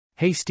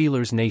Hey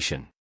Steelers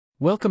Nation!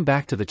 Welcome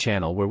back to the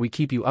channel where we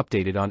keep you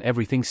updated on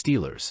everything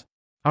Steelers.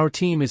 Our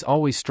team is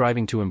always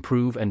striving to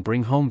improve and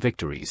bring home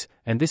victories,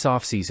 and this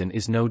offseason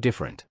is no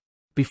different.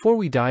 Before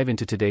we dive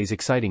into today's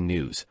exciting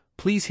news,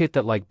 please hit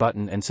that like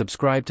button and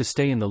subscribe to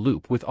stay in the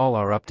loop with all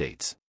our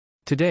updates.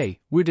 Today,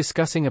 we're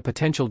discussing a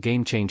potential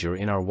game-changer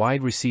in our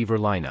wide receiver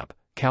lineup,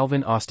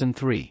 Calvin Austin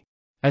III.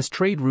 As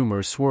trade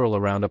rumors swirl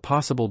around a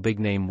possible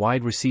big-name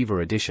wide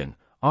receiver addition,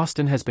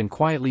 Austin has been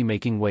quietly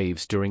making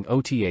waves during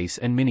OTAs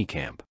and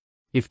minicamp.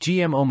 If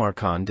GM Omar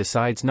Khan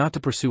decides not to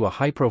pursue a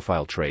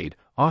high-profile trade,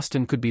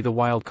 Austin could be the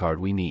wildcard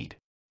we need.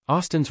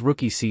 Austin's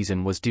rookie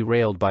season was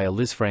derailed by a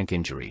Lisfranc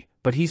injury,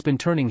 but he's been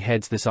turning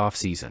heads this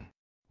offseason.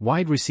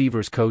 Wide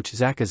receivers coach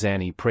Zach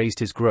Azzanni praised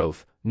his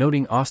growth,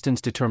 noting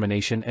Austin's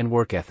determination and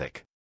work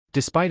ethic.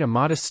 Despite a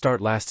modest start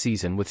last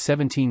season with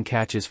 17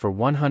 catches for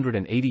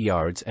 180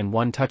 yards and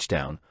 1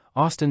 touchdown,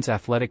 Austin's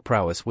athletic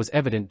prowess was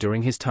evident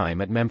during his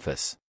time at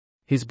Memphis.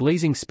 His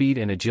blazing speed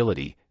and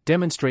agility,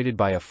 demonstrated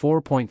by a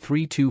 4.32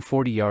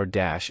 40-yard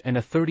dash and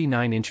a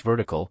 39-inch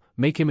vertical,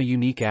 make him a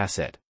unique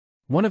asset.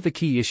 One of the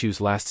key issues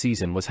last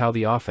season was how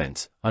the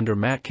offense, under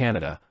Matt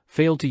Canada,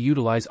 failed to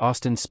utilize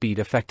Austin's speed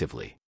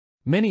effectively.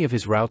 Many of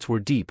his routes were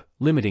deep,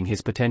 limiting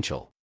his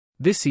potential.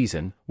 This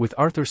season, with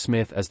Arthur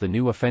Smith as the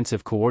new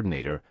offensive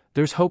coordinator,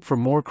 there's hope for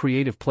more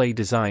creative play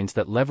designs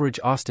that leverage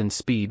Austin's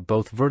speed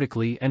both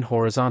vertically and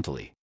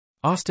horizontally.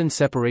 Austin's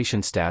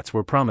separation stats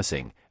were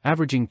promising,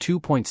 averaging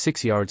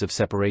 2.6 yards of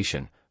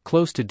separation,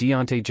 close to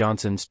Deontay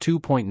Johnson's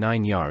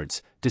 2.9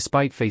 yards,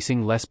 despite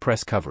facing less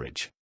press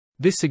coverage.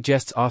 This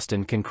suggests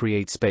Austin can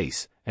create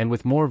space, and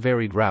with more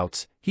varied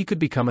routes, he could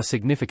become a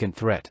significant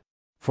threat.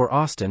 For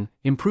Austin,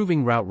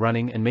 improving route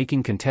running and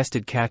making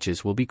contested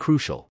catches will be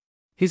crucial.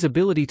 His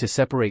ability to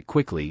separate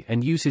quickly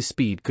and use his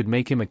speed could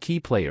make him a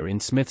key player in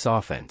Smith's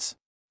offense.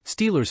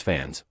 Steelers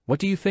fans, what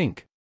do you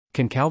think?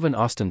 Can Calvin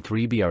Austin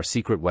III be our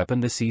secret weapon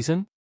this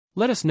season?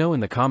 Let us know in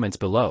the comments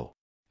below.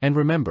 And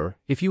remember,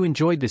 if you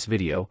enjoyed this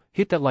video,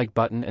 hit that like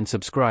button and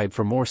subscribe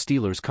for more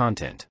Steelers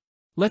content.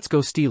 Let's go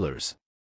Steelers!